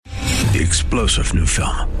The explosive new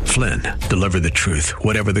film, Flynn, deliver the truth,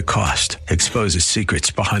 whatever the cost, exposes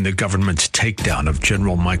secrets behind the government's takedown of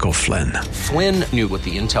General Michael Flynn. Flynn knew what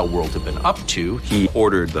the intel world had been up to. He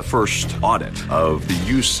ordered the first audit of the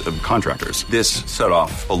use of contractors. This set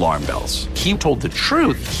off alarm bells. He told the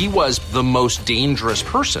truth. He was the most dangerous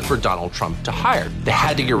person for Donald Trump to hire. They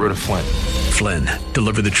had to get rid of Flynn. Flynn,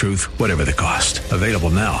 deliver the truth, whatever the cost. Available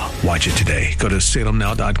now. Watch it today. Go to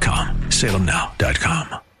salemnow.com.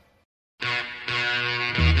 salemnow.com.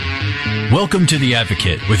 Welcome to The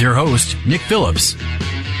Advocate with your host, Nick Phillips.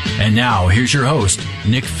 And now, here's your host,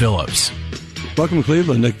 Nick Phillips. Welcome,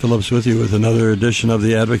 Cleveland. Nick Phillips with you with another edition of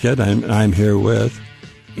The Advocate. I'm here with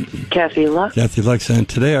Kathy Lux. Kathy Lux. And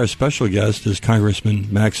today our special guest is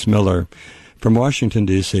Congressman Max Miller from Washington,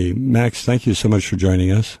 D.C. Max, thank you so much for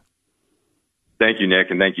joining us. Thank you,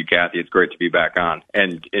 Nick, and thank you, Kathy. It's great to be back on.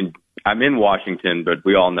 And I'm in Washington, but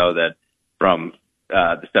we all know that from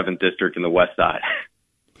the 7th District in the West Side.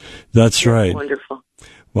 That's right. Wonderful.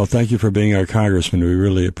 Well, thank you for being our congressman. We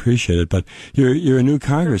really appreciate it. But you're a new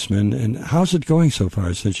congressman, and how's it going so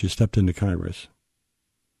far since you stepped into Congress?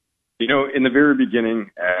 You know, in the very beginning,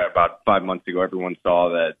 about 5 months ago, everyone saw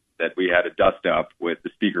that we had a dust-up with the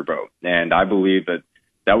speaker vote. And I believe that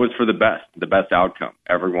was for the best outcome.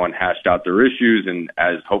 Everyone hashed out their issues, and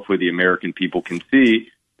as hopefully the American people can see,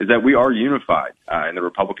 is that we are unified in the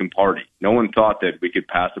Republican Party. No one thought that we could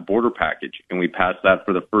pass a border package, and we passed that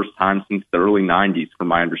for the first time since the early 90s, from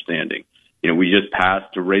my understanding. You know, we just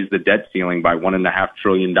passed to raise the debt ceiling by $1.5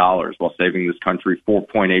 trillion while saving this country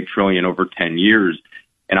 $4.8 trillion over 10 years.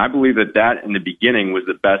 And I believe that in the beginning was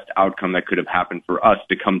the best outcome that could have happened for us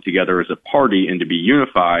to come together as a party and to be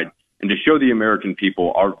unified and to show the American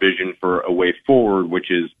people our vision for a way forward, which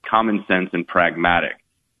is common sense and pragmatic.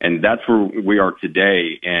 And that's where we are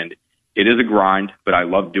today. And it is a grind, but I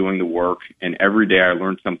love doing the work. And every day I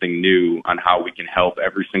learn something new on how we can help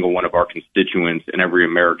every single one of our constituents and every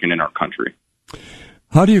American in our country.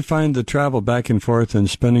 How do you find the travel back and forth and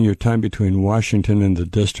spending your time between Washington and the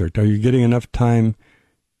district? Are you getting enough time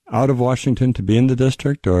out of Washington to be in the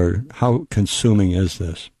district, or how consuming is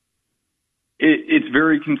this? It's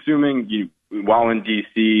very consuming. While in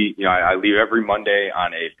D.C., I leave every Monday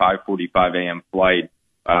on a 5:45 a.m. flight,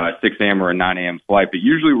 6 a.m. or a 9 a.m. flight, but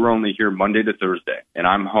usually we're only here Monday to Thursday, and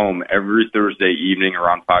I'm home every Thursday evening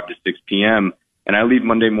around 5 to 6 p.m., and I leave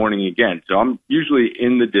Monday morning again. So I'm usually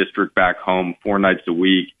in the district back home 4 nights a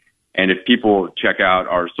week, and if people check out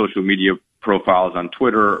our social media profiles on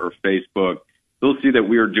Twitter or Facebook, they'll see that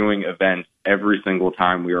we are doing events every single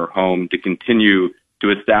time we are home to continue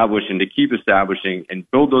to establish and to keep establishing and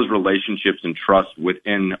build those relationships and trust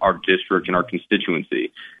within our district and our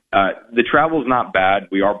constituency. The travel is not bad.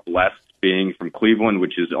 We are blessed being from Cleveland,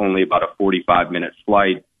 which is only about a 45-minute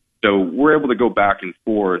flight. So we're able to go back and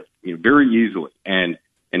forth very easily. And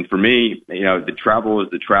for me, the travel is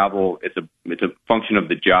the travel. It's a function of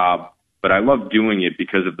the job. But I love doing it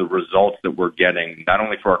because of the results that we're getting, not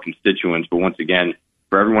only for our constituents, but once again,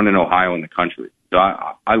 for everyone in Ohio and the country. So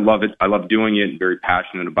I love it. I love doing it and very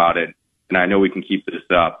passionate about it. And I know we can keep this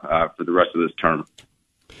up for the rest of this term.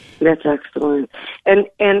 That's excellent. And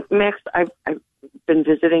Max, I've been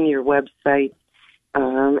visiting your website,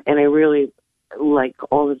 and I really like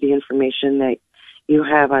all of the information that you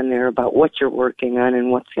have on there about what you're working on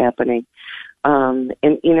and what's happening. And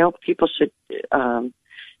people should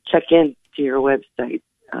check in to your website.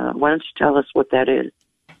 Why don't you tell us what that is?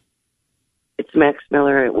 It's Max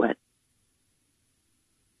Miller at what?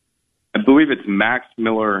 I believe it's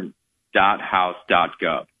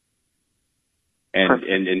maxmiller.house.gov.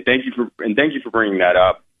 And thank you for bringing that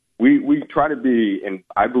up. We try to be, and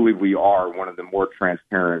I believe we are, one of the more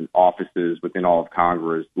transparent offices within all of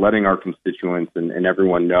Congress, letting our constituents and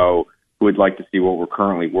everyone know who would like to see what we're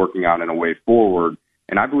currently working on in a way forward.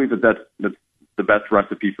 And I believe that's the best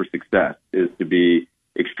recipe for success, is to be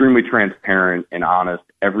extremely transparent and honest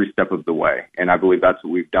every step of the way. And I believe that's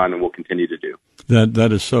what we've done and will continue to do.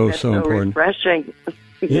 That is so important. Refreshing.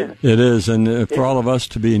 Yeah. It is, and for all of us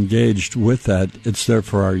to be engaged with that, it's there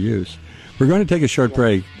for our use. We're going to take a short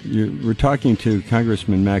break. We're talking to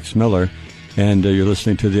Congressman Max Miller, and you're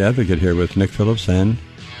listening to The Advocate here with Nick Phillips and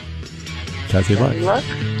Kathy Lux.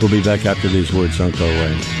 We'll be back after these words. Don't go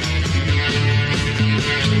away.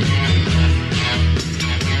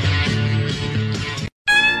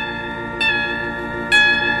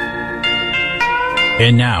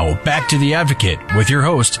 And now, back to The Advocate with your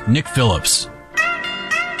host, Nick Phillips.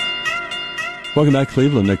 Welcome back,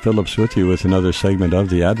 Cleveland. Nick Phillips with you with another segment of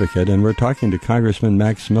The Advocate, and we're talking to Congressman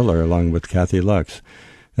Max Miller along with Kathy Lux.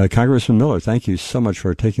 Congressman Miller, thank you so much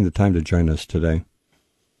for taking the time to join us today.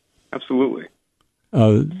 Absolutely.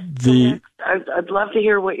 I'd love to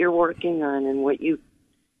hear what you're working on and what you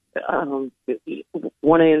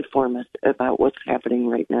want to inform us about what's happening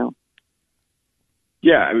right now.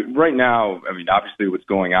 Yeah, right now, obviously what's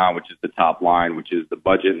going on, which is the top line, which is the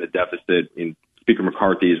budget and the deficit, and Speaker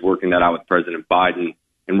McCarthy is working that out with President Biden,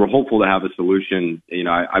 and we're hopeful to have a solution.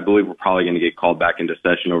 I believe we're probably going to get called back into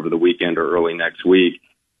session over the weekend or early next week.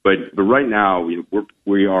 But right now,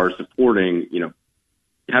 we are supporting,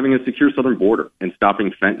 having a secure southern border and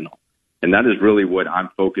stopping fentanyl. And that is really what I'm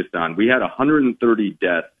focused on. We had 130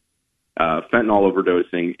 deaths, fentanyl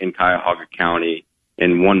overdosing in Cuyahoga County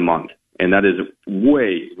in 1 month. And that is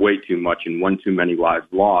way, way too much and one too many lives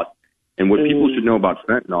lost. And what people should know about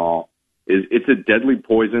fentanyl is it's a deadly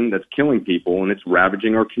poison that's killing people, and it's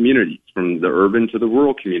ravaging our communities from the urban to the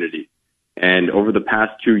rural communities. And over the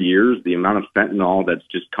past 2 years, the amount of fentanyl that's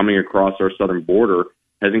just coming across our southern border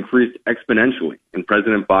has increased exponentially. And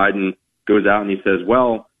President Biden goes out and he says,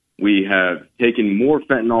 well, we have taken more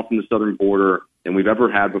fentanyl from the southern border than we've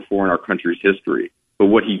ever had before in our country's history. But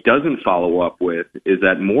what he doesn't follow up with is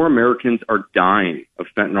that more Americans are dying of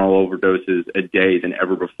fentanyl overdoses a day than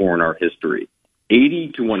ever before in our history.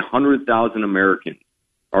 80 to 100,000 Americans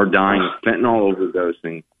are dying of fentanyl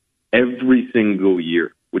overdosing every single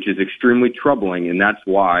year, which is extremely troubling. And that's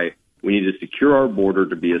why we need to secure our border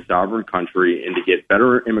to be a sovereign country and to get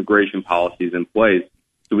better immigration policies in place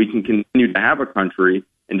so we can continue to have a country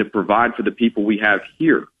and to provide for the people we have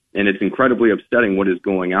here. And it's incredibly upsetting what is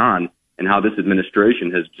going on and how this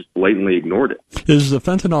administration has just blatantly ignored it. Is the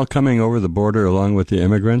fentanyl coming over the border along with the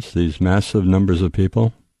immigrants, these massive numbers of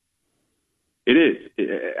people? It is.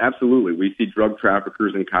 Absolutely. We see drug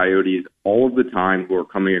traffickers and coyotes all of the time who are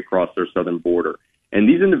coming across our southern border. And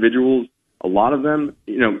these individuals, a lot of them,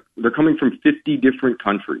 they're coming from 50 different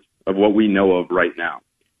countries of what we know of right now.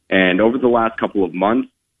 And over the last couple of months,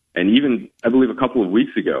 and even, I believe, a couple of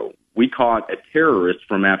weeks ago, we caught a terrorist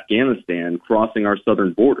from Afghanistan crossing our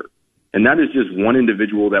southern border. And that is just one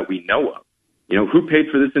individual that we know of. Who paid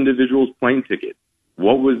for this individual's plane ticket?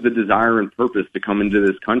 What was the desire and purpose to come into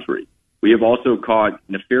this country? We have also caught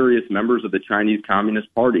nefarious members of the Chinese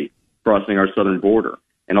Communist Party crossing our southern border.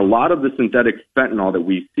 And a lot of the synthetic fentanyl that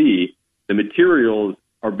we see, the materials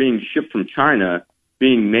are being shipped from China,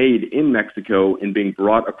 being made in Mexico, and being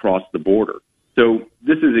brought across the border. So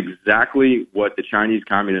this is exactly what the Chinese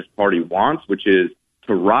Communist Party wants, which is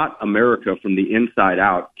to rot America from the inside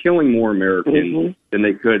out, killing more Americans than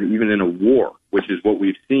they could even in a war, which is what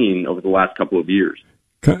we've seen over the last couple of years.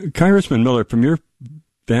 Congressman Miller, from your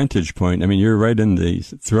vantage point, you're right in the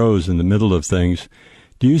throes, in the middle of things.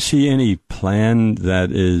 Do you see any plan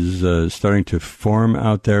that is starting to form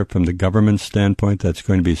out there from the government standpoint that's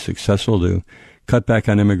going to be successful to cut back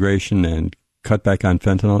on immigration and cut back on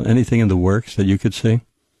fentanyl? Anything in the works that you could see?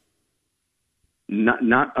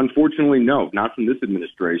 Not unfortunately, no, not from this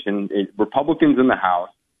administration. Republicans in the House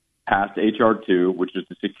passed H.R. 2, which is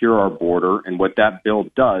to secure our border, and what that bill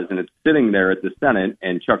does, and it's sitting there at the Senate,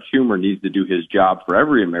 and Chuck Schumer needs to do his job for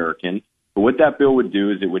every American, but what that bill would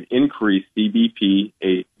do is it would increase CBP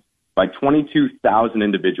by 22,000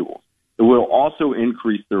 individuals. It will also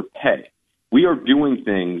increase their pay. We are doing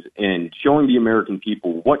things and showing the American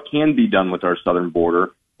people what can be done with our southern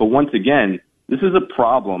border, but once again, this is a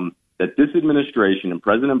problem that this administration and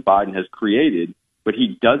President Biden has created, but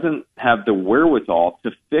he doesn't have the wherewithal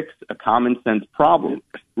to fix a common sense problem.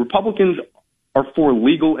 Republicans are for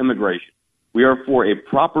legal immigration. We are for a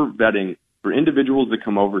proper vetting for individuals that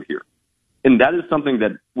come over here. And that is something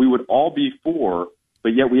that we would all be for, but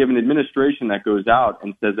yet we have an administration that goes out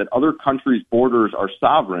and says that other countries' borders are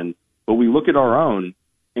sovereign, but we look at our own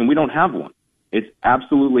and we don't have one. It's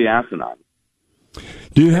absolutely asinine.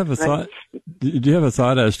 Do you have a thought? Do you have a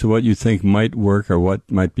thought as to what you think might work or what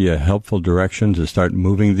might be a helpful direction to start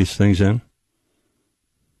moving these things in?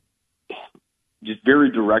 Just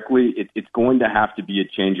very directly, it's going to have to be a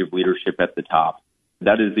change of leadership at the top.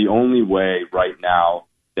 That is the only way right now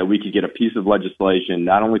that we could get a piece of legislation,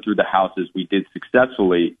 not only through the House as we did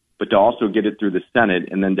successfully, but to also get it through the Senate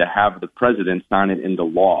and then to have the president sign it into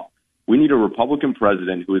law. We need a Republican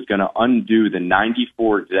president who is going to undo the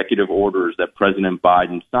 94 executive orders that President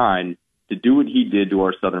Biden signed to do what he did to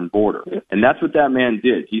our southern border. And that's what that man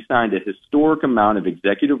did. He signed a historic amount of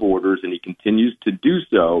executive orders, and he continues to do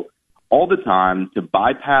so all the time to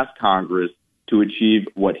bypass Congress to achieve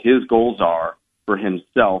what his goals are for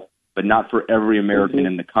himself, but not for every American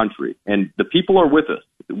in the country. And the people are with us.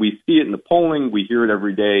 We see it in the polling. We hear it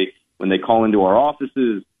every day when they call into our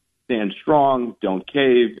offices. Stand strong, don't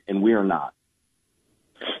cave, and we are not.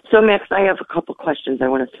 So, Max, I have a couple questions I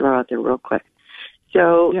want to throw out there real quick.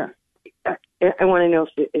 So, I want to know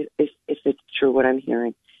if it's true what I'm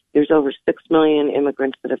hearing. There's over 6 million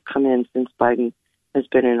immigrants that have come in since Biden has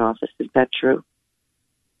been in office. Is that true?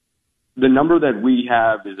 The number that we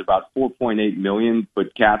have is about 4.8 million,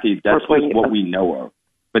 but Kathy, that's just what we know of.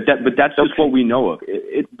 But that's just what we know of.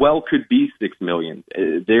 It well could be 6 million.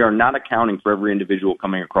 They are not accounting for every individual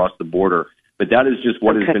coming across the border, but that is just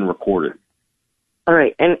what has been recorded. All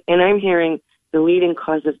right, and I'm hearing the leading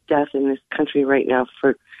cause of death in this country right now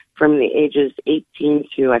from the ages 18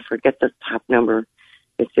 to, I forget the top number,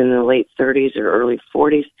 it's in the late 30s or early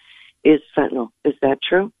 40s, is fentanyl. Is that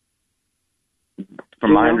true?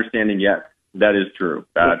 From my understanding, yes, that is true.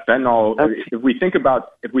 Fentanyl. Okay. If we think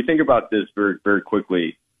about this very, very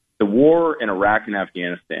quickly, the war in Iraq and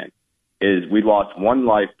Afghanistan is we lost one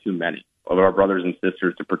life too many of our brothers and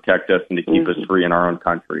sisters to protect us and to keep us free in our own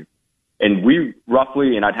country. And we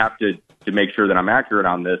roughly, and I'd have to make sure that I'm accurate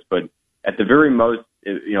on this, but at the very most,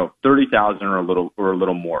 30,000 or a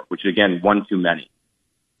little more, which again, one too many.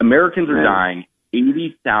 Americans are dying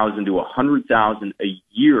 80,000 to 100,000 a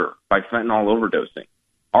year by fentanyl overdosing.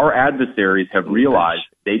 Our adversaries have realized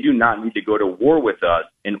they do not need to go to war with us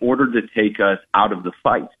in order to take us out of the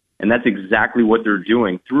fight. And that's exactly what they're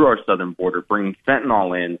doing through our southern border, bringing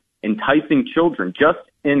fentanyl in, enticing children just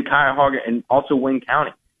in Cuyahoga and also Wayne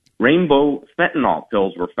County. Rainbow fentanyl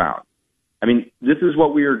pills were found. I mean, this is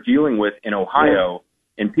what we are dealing with in Ohio.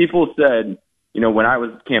 And people said, when I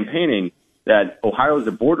was campaigning that Ohio is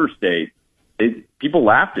a border state, people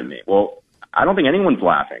laughed at me. Well, I don't think anyone's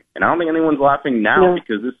laughing. And I don't think anyone's laughing now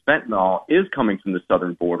because this fentanyl is coming from the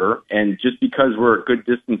southern border. And just because we're a good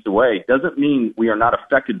distance away doesn't mean we are not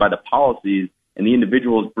affected by the policies and the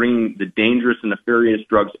individuals bringing the dangerous and nefarious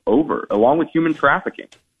drugs over, along with human trafficking.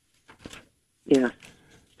 Yeah.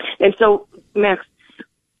 And so, Max,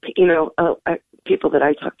 people that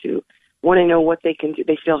I talk to want to know what they can do.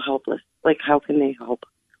 They feel helpless. Like, how can they help?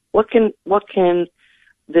 What can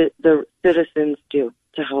the citizens do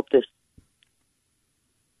to help this?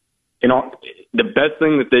 The best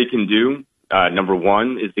thing that they can do, number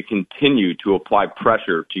one, is to continue to apply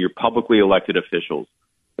pressure to your publicly elected officials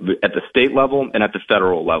at the state level and at the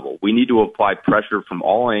federal level. We need to apply pressure from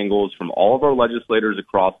all angles, from all of our legislators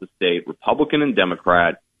across the state, Republican and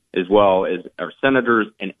Democrat, as well as our senators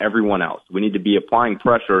and everyone else. We need to be applying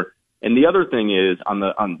pressure. And the other thing is,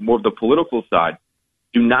 on more of the political side,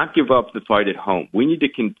 do not give up the fight at home. We need to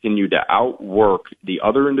continue to outwork the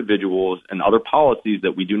other individuals and other policies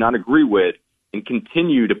that we do not agree with and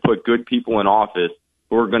continue to put good people in office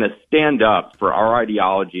who are going to stand up for our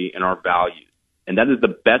ideology and our values. And that is the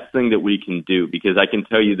best thing that we can do, because I can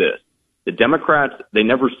tell you this. The Democrats, they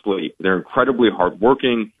never sleep. They're incredibly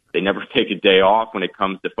hardworking. They never take a day off when it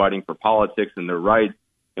comes to fighting for politics and their rights.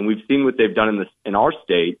 And we've seen what they've done in our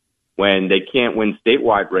state when they can't win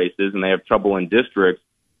statewide races and they have trouble in districts.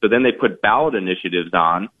 So then they put ballot initiatives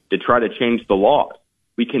on to try to change the laws.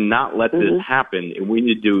 We cannot let this happen, and we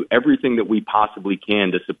need to do everything that we possibly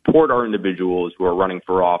can to support our individuals who are running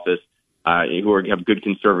for office, who have good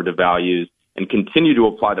conservative values, and continue to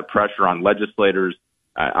apply the pressure on legislators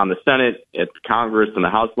on the Senate, at Congress, and the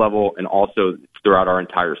House level, and also throughout our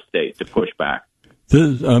entire state to push back.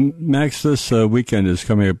 Max, this weekend is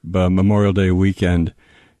coming up, Memorial Day weekend,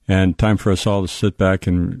 and time for us all to sit back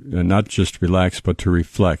and not just relax, but to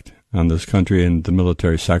reflect on this country and the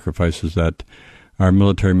military sacrifices that our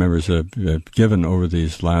military members have given over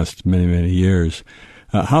these last many, many years.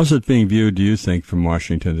 How's it being viewed, do you think, from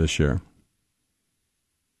Washington this year?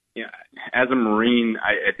 Yeah, as a Marine,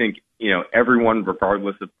 I think, everyone,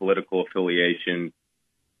 regardless of political affiliation,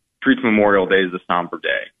 treats Memorial Day as a somber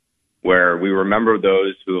day, where we remember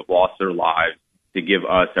those who have lost their lives to give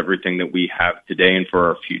us everything that we have today and for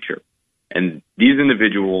our future. And these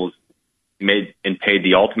individuals made and paid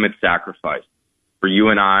the ultimate sacrifice for you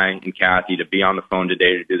and I and Kathy to be on the phone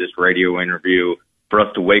today to do this radio interview, for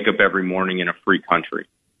us to wake up every morning in a free country.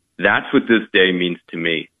 That's what this day means to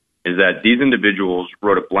me, is that these individuals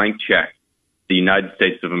wrote a blank check to the United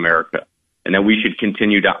States of America, and that we should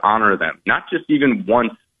continue to honor them, not just even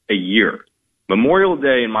once a year. Memorial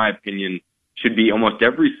Day, in my opinion, should be almost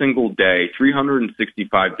every single day,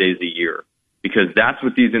 365 days a year, because that's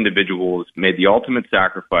what these individuals made the ultimate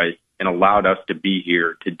sacrifice and allowed us to be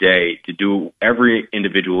here today to do every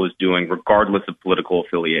individual is doing, regardless of political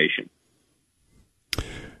affiliation.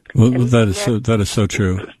 Well, that is so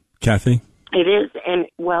true. Kathy? It is, and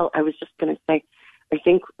I was just going to say, I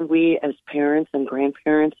think we as parents and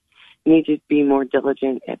grandparents need to be more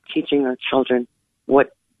diligent at teaching our children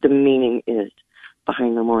what the meaning is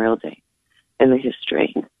behind Memorial Day and the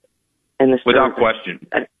history and the story. Without question.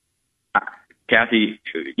 Kathy,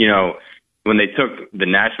 when they took the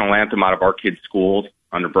national anthem out of our kids' schools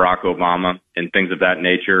under Barack Obama and things of that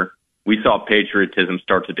nature, we saw patriotism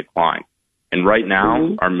start to decline. And right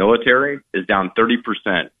now, our military is down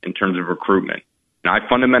 30% in terms of recruitment. And I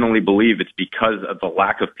fundamentally believe it's because of the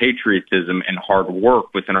lack of patriotism and hard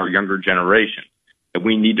work within our younger generation. That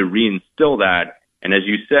we need to reinstill that. And as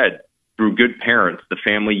you said, through good parents, the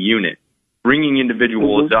family unit, bringing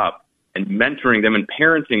individuals up and mentoring them and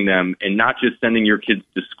parenting them, and not just sending your kids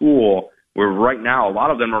to school where right now a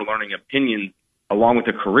lot of them are learning opinions along with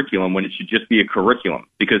a curriculum when it should just be a curriculum,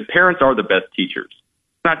 because parents are the best teachers.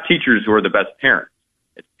 It's not teachers who are the best parents.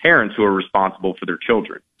 It's parents who are responsible for their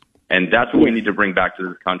children. And that's what we need to bring back to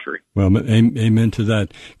this country. Well, amen to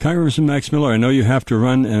that. Congressman Max Miller, I know you have to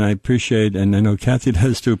run, and I appreciate, and I know Kathy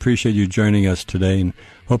does too, appreciate you joining us today, and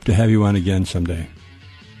hope to have you on again someday.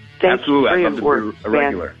 Absolutely. I'd love to be a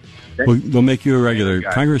regular. We'll make you a regular.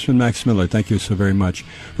 Congressman Max Miller, thank you so very much.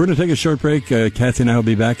 We're going to take a short break. Kathy and I will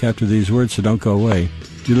be back after these words, so don't go away.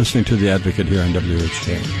 You're listening to The Advocate here on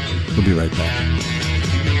WHK. We'll be right back.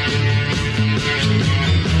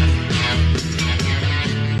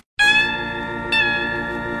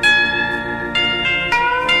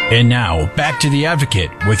 And now, back to The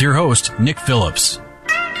Advocate with your host, Nick Phillips.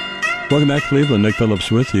 Welcome back, Cleveland. Nick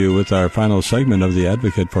Phillips with you with our final segment of The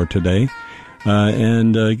Advocate for today.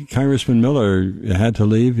 Congressman Miller had to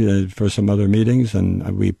leave for some other meetings,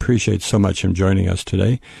 and we appreciate so much him joining us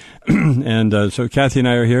today. So Kathy and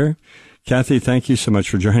I are here. Kathy, thank you so much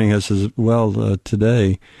for joining us as well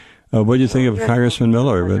today. What do you think of Congressman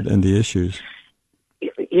Miller and the issues?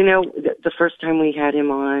 You know, the first time we had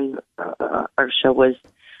him on our show was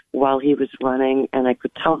while he was running, and I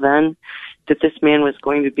could tell then that this man was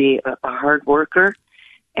going to be a hard worker,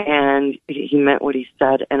 and he meant what he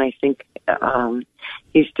said, and I think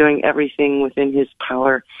he's doing everything within his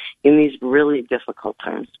power in these really difficult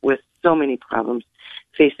times with so many problems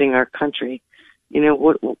facing our country. You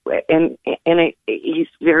know, he's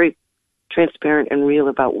very transparent and real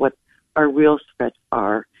about what our real threats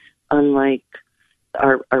are, unlike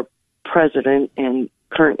our president and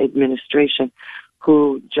current administration,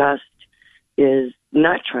 who just is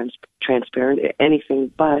not transparent,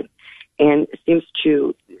 anything but, and seems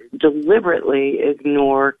to deliberately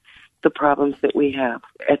ignore the problems that we have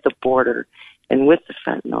at the border and with the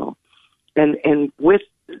fentanyl and with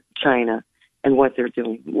China and what they're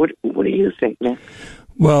doing. What do you think, Nick?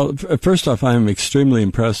 Well, first off, I'm extremely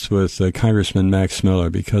impressed with Congressman Max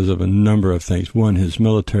Miller because of a number of things. One, his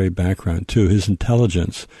military background. Two, his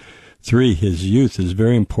intelligence. Three, his youth is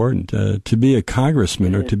very important. To be a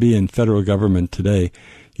congressman or to be in federal government today,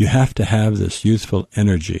 you have to have this youthful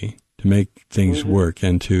energy to make things work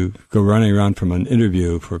and to go running around from an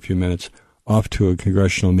interview for a few minutes off to a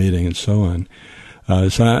congressional meeting and so on.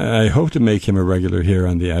 So I hope to make him a regular here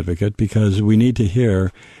on The Advocate, because we need to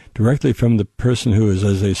hear directly from the person who is,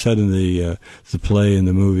 as they said in the play in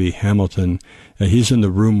the movie Hamilton, he's in the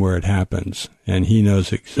room where it happens, and he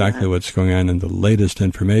knows exactly what's going on and the latest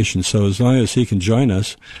information. So as long as he can join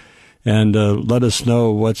us and let us know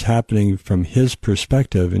what's happening from his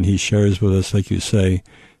perspective, and he shares with us, like you say,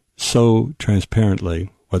 so transparently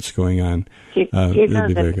what's going on. He does,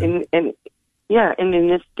 and in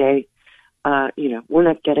this day, we're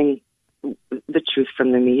not getting the truth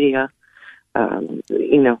from the media.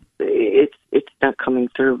 It's not coming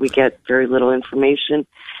through. We get very little information,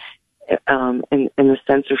 and the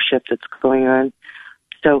censorship that's going on.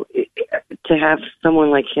 So to have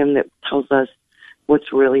someone like him that tells us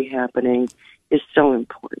what's really happening is so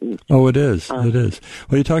important. Oh, it is. It is.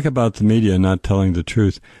 Well, you talk about the media not telling the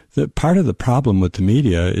truth. Part of the problem with the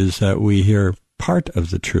media is that we hear part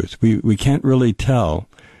of the truth. We can't really tell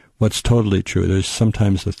what's totally true. There's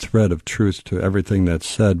sometimes a thread of truth to everything that's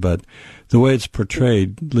said, but the way it's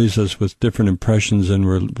portrayed leaves us with different impressions, and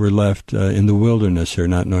we're left in the wilderness here,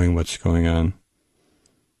 not knowing what's going on.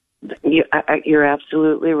 You're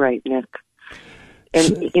absolutely right, Nick.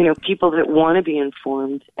 And, people that want to be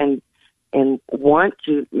informed and want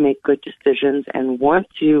to make good decisions and want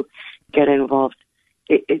to get involved,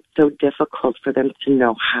 it's so difficult for them to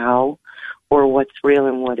know how or what's real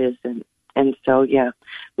and what isn't. And so,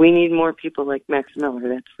 we need more people like Max Miller,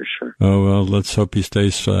 that's for sure. Oh, well, let's hope he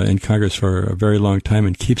stays in Congress for a very long time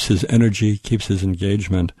and keeps his energy, keeps his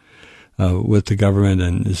engagement with the government,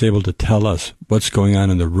 and is able to tell us what's going on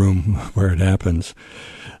in the room where it happens.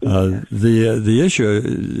 The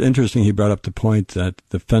issue, interesting, he brought up the point that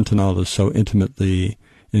the fentanyl is so intimately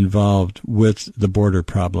involved with the border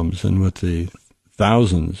problems and with the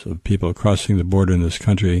thousands of people crossing the border in this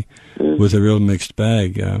country with a real mixed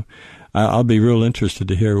bag. I'll be real interested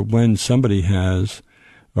to hear when somebody has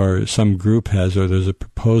or some group has, or there's a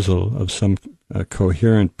proposal of some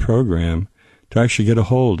coherent program to actually get a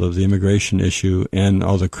hold of the immigration issue and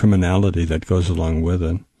all the criminality that goes along with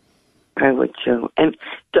it. I would too. And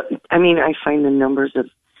I find the numbers of,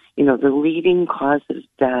 the leading cause of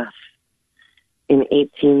death in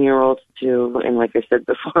 18-year-olds too, and like I said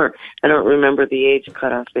before, I don't remember the age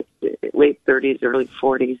cutoff, it's late 30s, early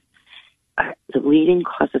 40s, the leading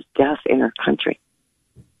cause of death in our country.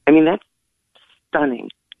 That's stunning.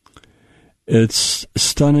 It's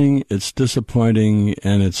stunning, it's disappointing,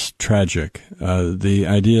 and it's tragic. The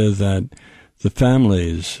idea that the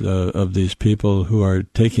families of these people who are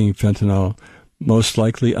taking fentanyl, most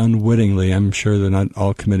likely unwittingly, I'm sure they're not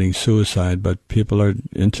all committing suicide, but people are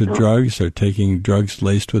into drugs, they're taking drugs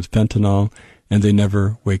laced with fentanyl, and they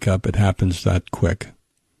never wake up. It happens that quick.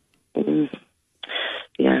 Mm-hmm.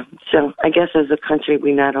 Yeah, so I guess as a country,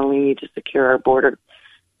 we not only need to secure our border,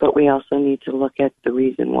 but we also need to look at the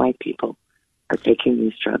reason why people are taking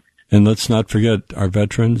these drugs. And let's not forget our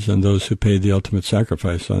veterans and those who paid the ultimate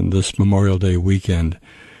sacrifice on this Memorial Day weekend.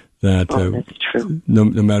 That that's true. No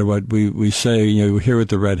matter what we say, we hear with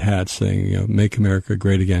the red hats saying, make America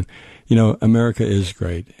great again. America is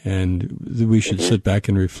great, and we should sit back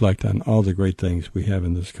and reflect on all the great things we have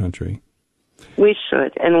in this country. We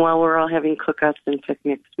should. And while we're all having cookouts and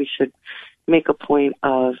picnics, we should make a point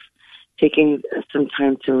of taking some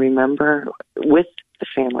time to remember with the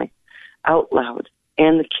family, out loud,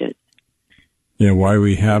 and the kids. Yeah, why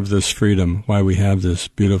we have this freedom, why we have this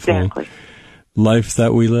beautiful life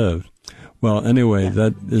that we live. Well, anyway,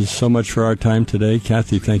 that is so much for our time today.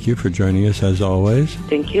 Kathy, thank you for joining us, as always.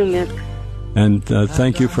 Thank you, Nick. And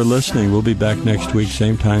thank you for listening. We'll be back next week,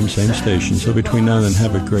 same time, same station. So between now and then,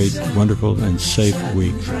 have a great, wonderful, and safe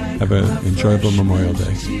week. Have an enjoyable Memorial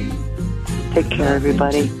Day. Take care,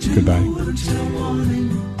 everybody. Goodbye.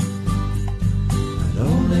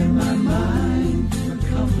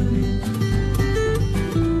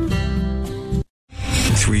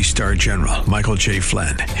 3-star General Michael J.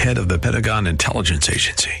 Flynn, head of the Pentagon Intelligence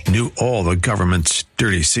Agency, knew all the government's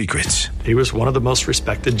dirty secrets. He was one of the most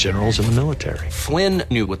respected generals in the military. Flynn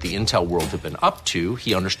knew what the intel world had been up to.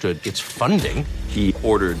 He understood its funding. He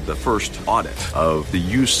ordered the first audit of the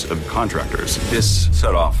use of contractors. This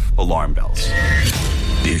set off alarm bells.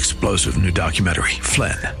 The explosive new documentary,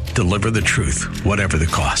 Flynn, Deliver the Truth, Whatever the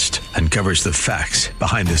Cost, uncovers the facts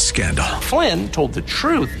behind this scandal. Flynn told the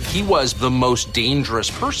truth. He was the most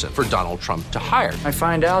dangerous person for Donald Trump to hire. I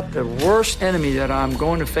find out the worst enemy that I'm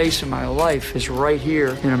going to face in my life is right here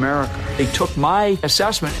in America. They took my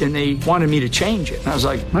assessment and they wanted me to change it. And I was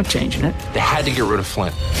like, I'm not changing it. They had to get rid of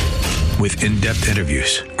Flynn. With in-depth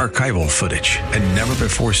interviews, archival footage, and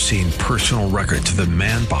never-before-seen personal records of the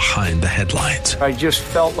man behind the headlines. I just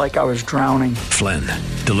felt like I was drowning. Flynn,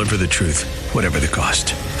 Deliver the Truth, Whatever the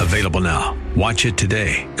Cost. Available now. Watch it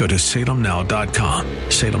today. Go to salemnow.com.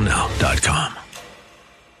 salemnow.com.